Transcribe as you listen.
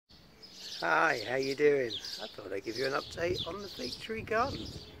Hi, how you doing? I thought I'd give you an update on the victory garden.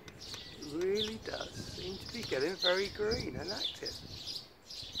 It really does seem to be getting very green and active.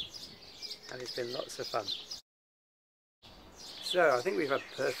 And it's been lots of fun. So I think we've had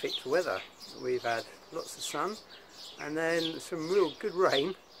perfect weather. We've had lots of sun and then some real good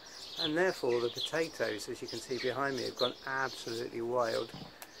rain, and therefore the potatoes, as you can see behind me, have gone absolutely wild.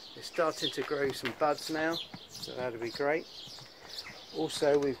 They're starting to grow some buds now, so that'll be great.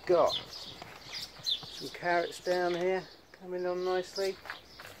 Also we've got some carrots down here coming on nicely.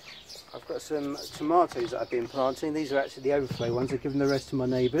 I've got some tomatoes that I've been planting. These are actually the overflow ones. I've given the rest to my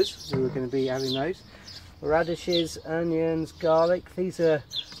neighbours who are going to be having those. Radishes, onions, garlic. These are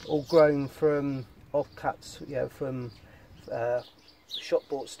all grown from offcuts, from shop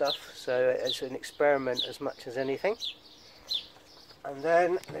bought stuff. So it's an experiment as much as anything. And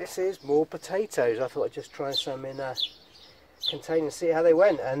then this is more potatoes. I thought I'd just try some in a container and see how they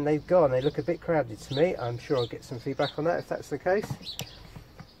went, and they've gone. They look a bit crowded to me. I'm sure I'll get some feedback on that if that's the case.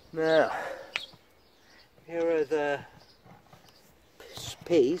 Now, here are the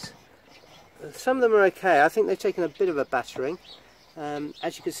peas. Some of them are okay. I think they've taken a bit of a battering.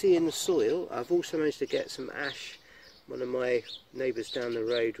 As you can see in the soil, I've also managed to get some ash. One of my neighbours down the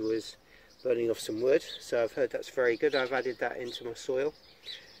road was burning off some wood, so I've heard that's very good. I've added that into my soil.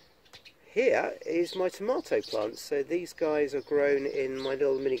 Here is my tomato plants. So these guys are grown in my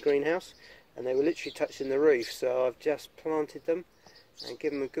little mini greenhouse, and they were literally touching the roof, so I've just planted them and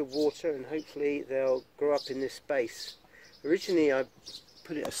given them a good water, and hopefully they'll grow up in this space. Originally I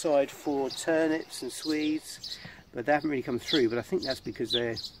put it aside for turnips and Swedes, but they haven't really come through, but I think that's because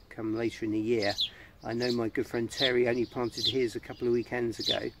they come later in the year. I know my good friend Terry only planted his a couple of weekends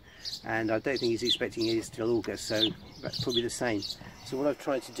ago, and I don't think he's expecting his till August, so that's probably the same. So what I've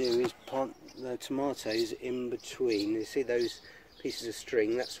tried to do is plant the tomatoes in between. You see those pieces of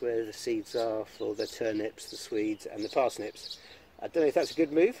string? That's where the seeds are for the turnips, the Swedes and the parsnips. I don't know if that's a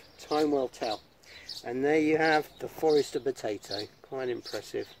good move, time will tell. And there you have the forest of potato, quite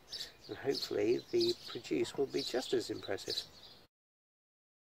impressive, and hopefully the produce will be just as impressive.